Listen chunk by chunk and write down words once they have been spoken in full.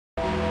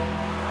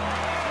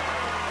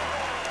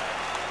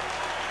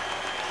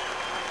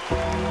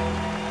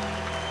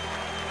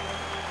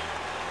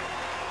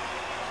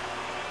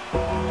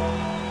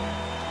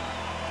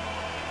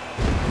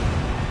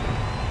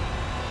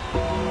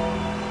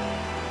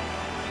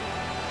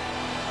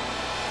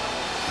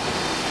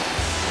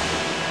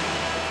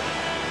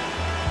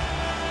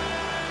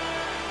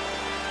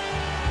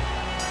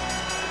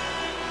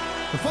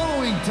The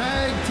following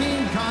tag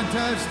team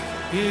contest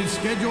is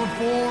scheduled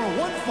for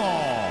one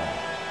fall.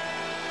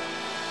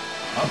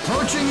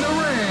 Approaching the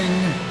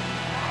ring,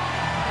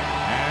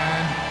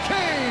 and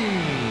Kane.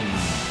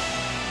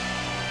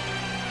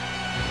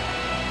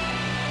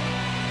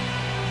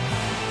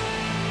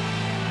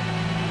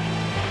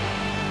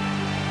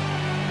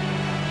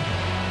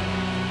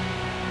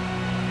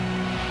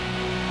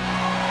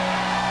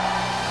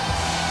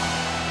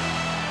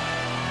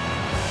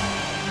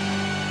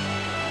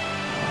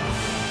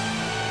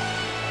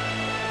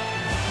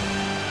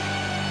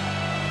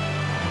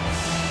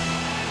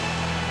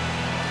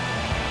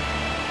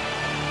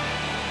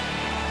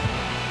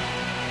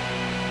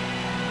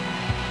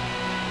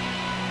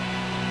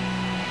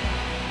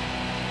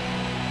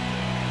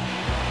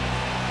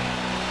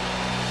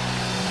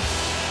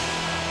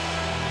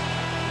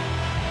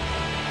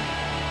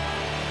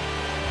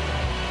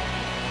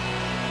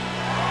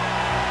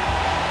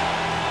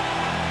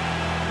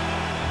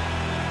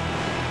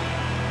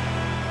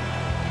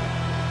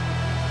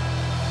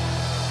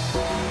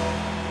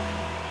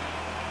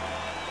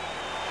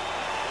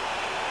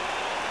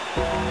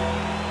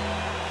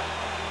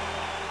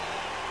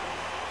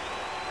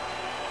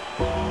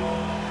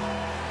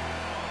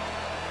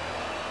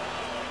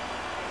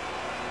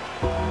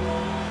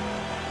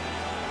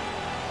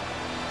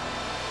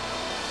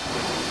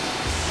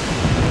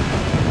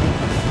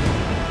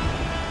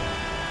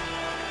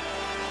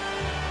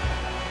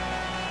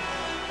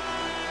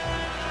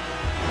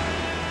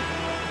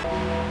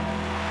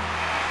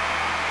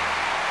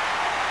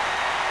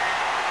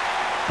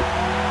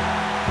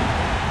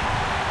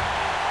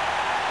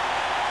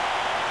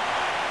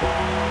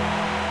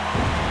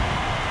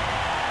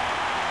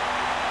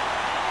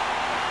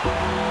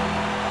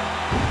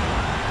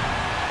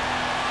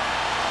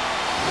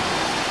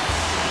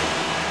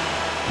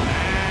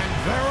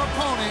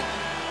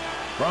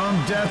 From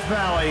Death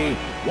Valley,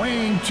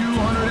 weighing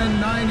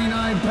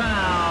 299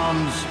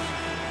 pounds,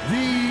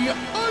 the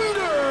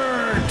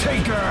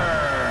Undertaker.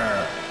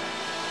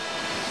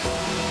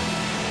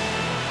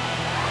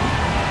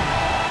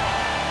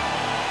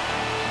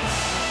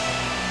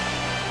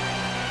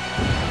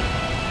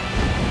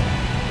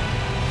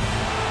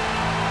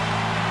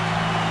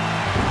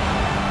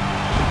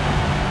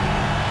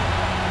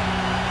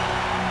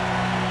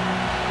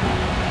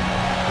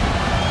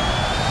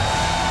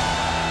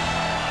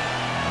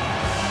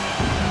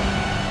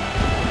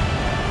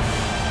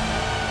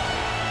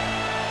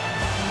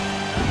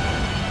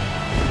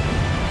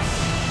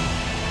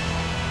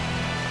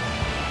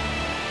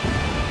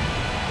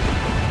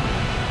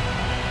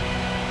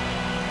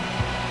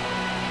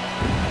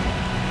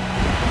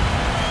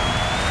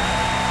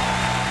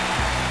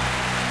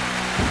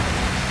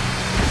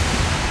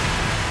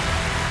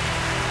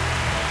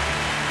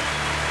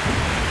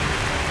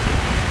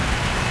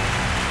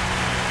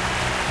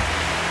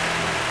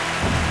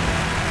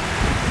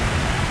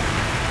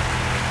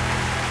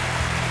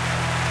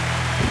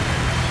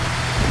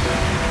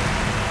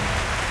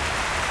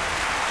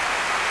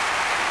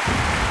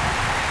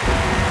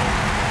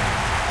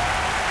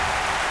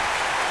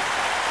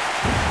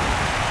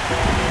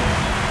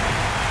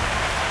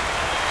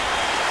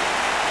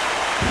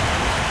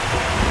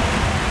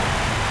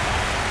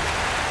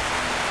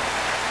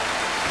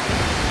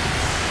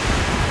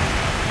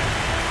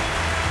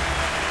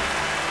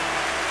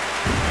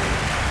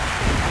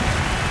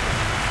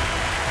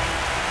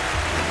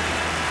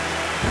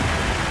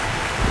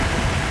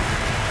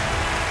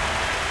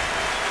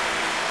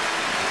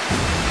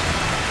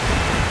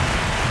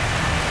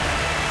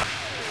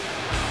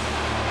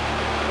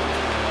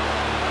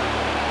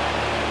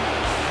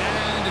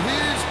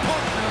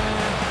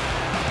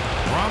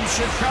 From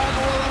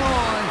Chicago,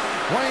 Illinois,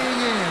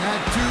 weighing in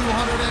at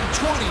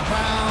 220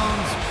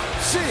 pounds,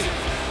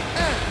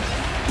 CM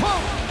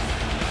Punk.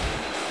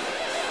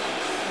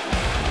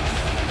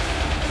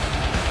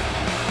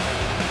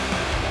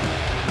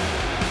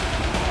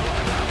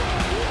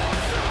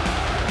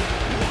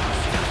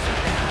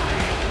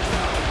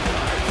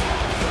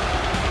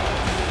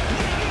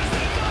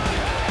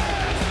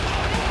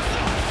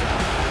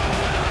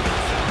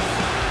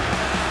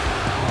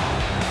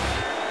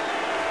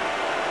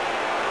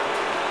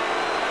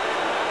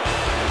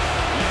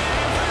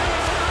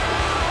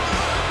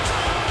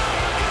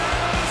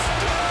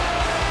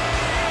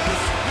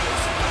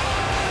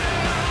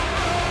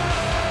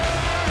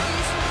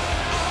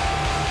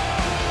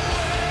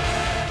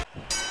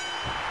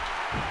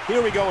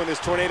 Here we go in this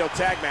tornado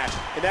tag match,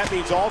 and that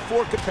means all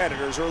four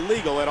competitors are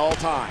legal at all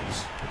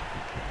times.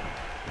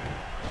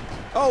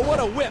 Oh,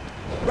 what a whip,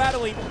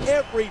 rattling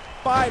every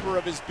fiber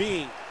of his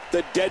being.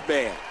 The dead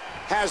man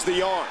has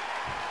the arm.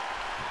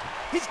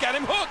 He's got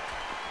him hooked.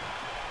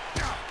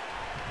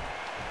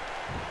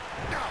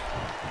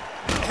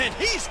 And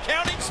he's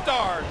counting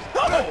stars.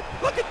 Oh,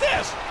 look at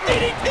this,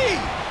 DDT.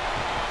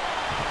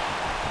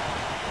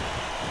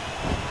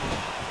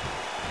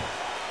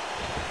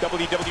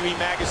 WWE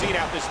Magazine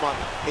out this month,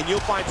 and you'll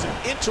find some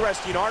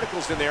interesting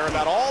articles in there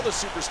about all the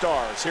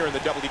superstars here in the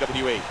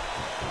WWE.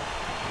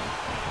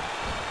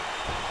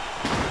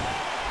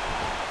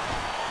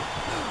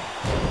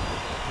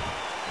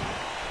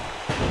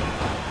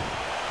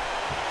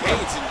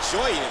 Kane's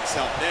enjoying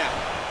himself now.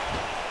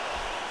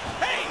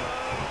 Hey!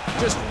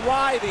 Just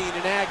writhing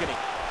in agony.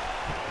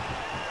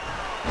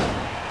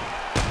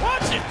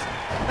 Watch it!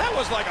 That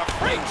was like a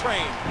freight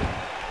train.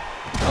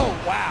 Oh,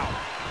 wow.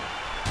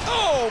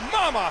 Oh,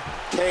 mama!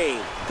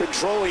 Kane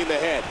controlling the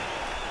head.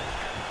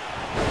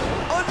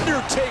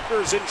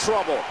 Undertaker's in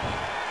trouble.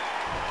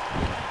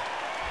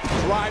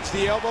 Drives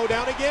the elbow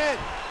down again.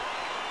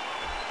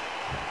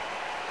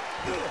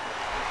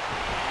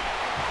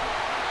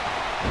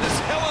 This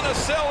Hell in a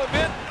Cell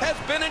event has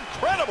been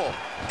incredible.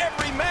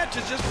 Every match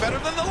is just better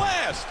than the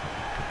last.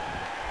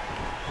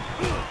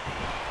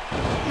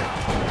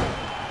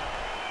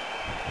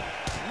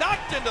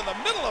 Knocked into the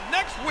middle of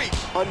next week.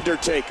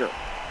 Undertaker.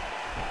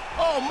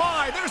 Oh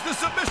my, there's the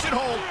submission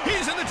hold.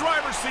 He's in the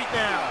driver's seat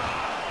now.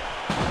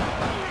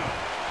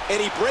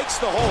 And he breaks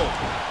the hold.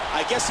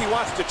 I guess he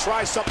wants to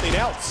try something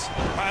else.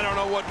 I don't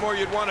know what more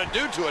you'd want to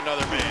do to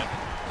another man.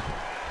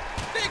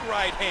 Big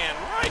right hand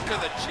right to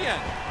the chin.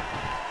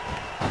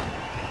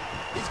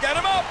 He's got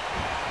him up.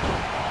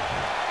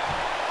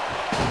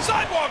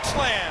 Sidewalk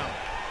slam.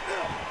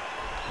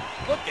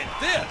 Look at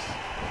this.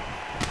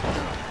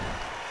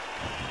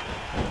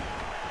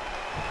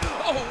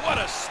 Oh, what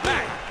a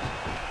smack.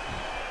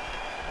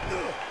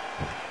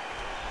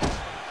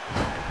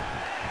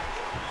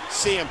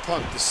 CM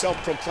Punk, the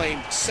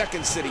self-proclaimed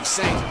Second City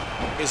Saint,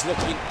 is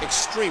looking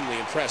extremely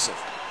impressive.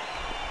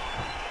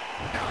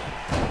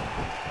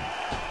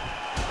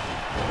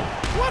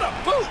 What a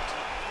boot!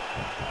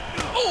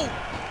 Oh!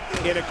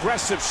 An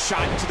aggressive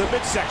shot to the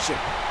midsection.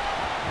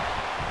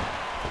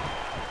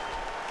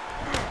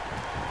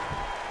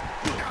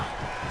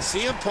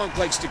 CM Punk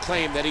likes to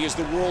claim that he is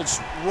the world's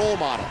role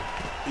model.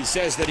 He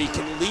says that he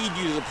can lead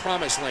you to the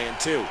promised land,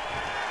 too.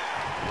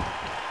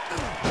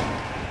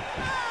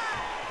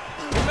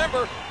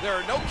 Remember, there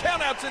are no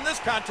countouts in this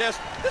contest.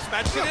 This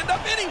match could end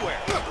up anywhere.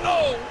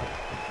 Oh!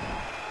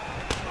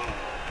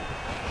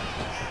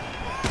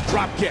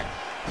 Drop kick.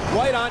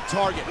 Right on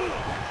target.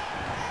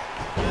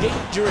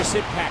 Dangerous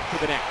impact to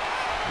the neck.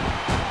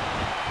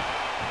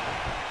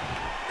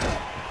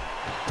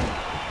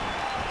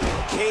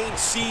 Kane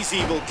sees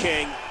Evil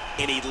King,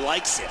 and he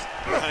likes it.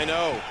 I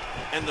know.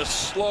 And the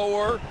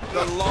slower,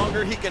 the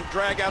longer he can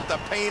drag out the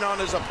pain on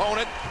his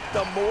opponent,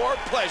 the more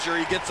pleasure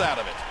he gets out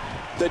of it.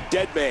 The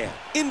dead man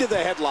into the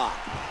headlock.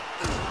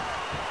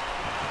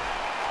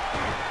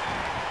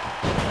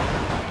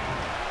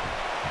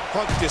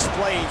 Punk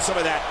displaying some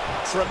of that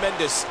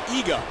tremendous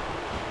ego.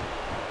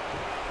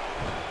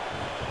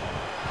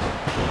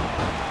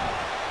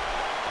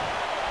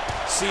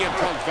 CM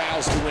Punk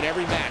vows to win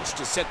every match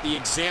to set the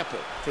example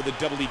for the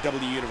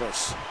WWE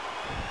Universe.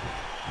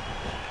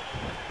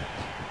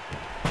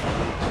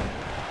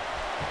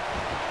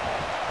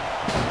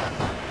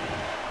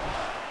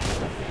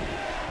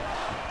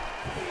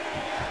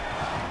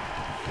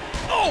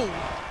 Oh!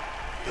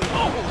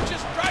 Oh,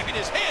 just driving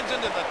his hands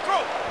into the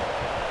throat.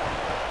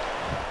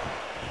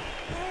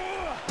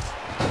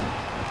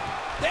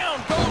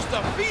 Down goes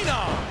the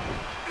Phenom.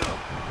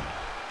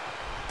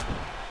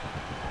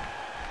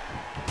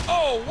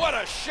 Oh, what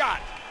a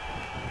shot.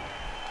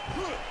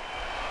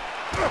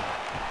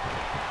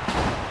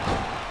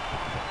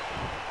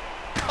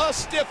 A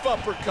stiff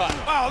uppercut.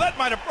 Wow, that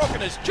might have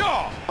broken his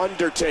jaw.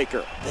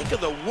 Undertaker. Think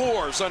of the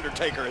wars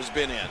Undertaker has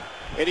been in.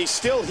 And he's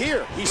still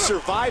here. He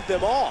survived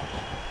them all.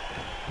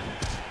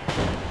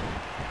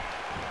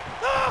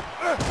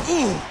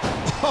 Ooh.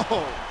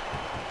 Oh.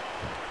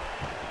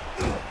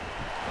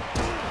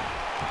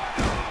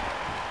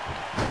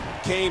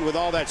 Kane, with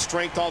all that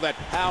strength, all that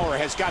power,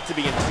 has got to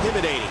be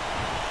intimidating.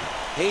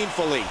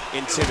 Painfully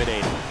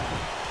intimidating.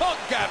 Punk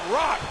got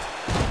rocked.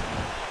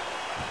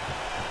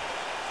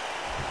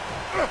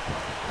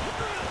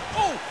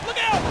 Oh, look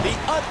out! The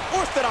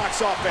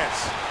unorthodox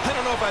offense. I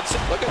don't know if I'd say...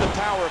 Look at the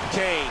power of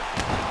Kane.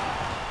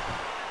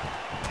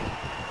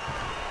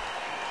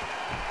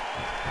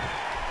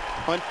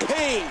 On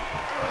Kane.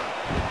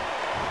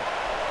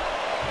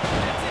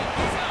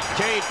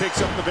 Kane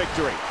picks up the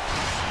victory.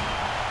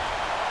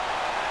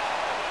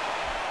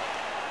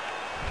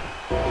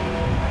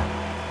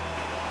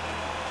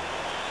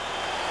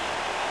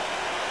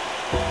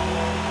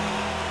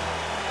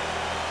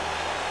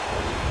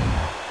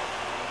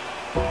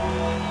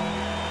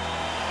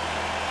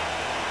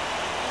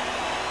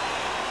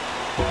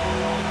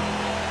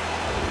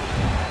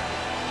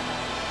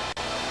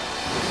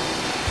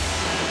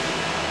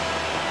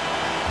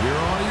 Here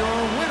are your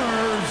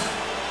winners.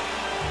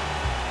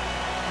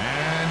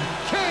 And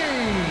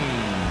Kane.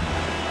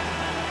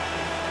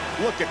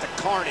 Look at the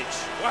carnage.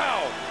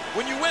 Wow,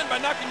 when you win by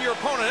knocking your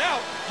opponent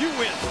out, you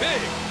win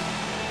big.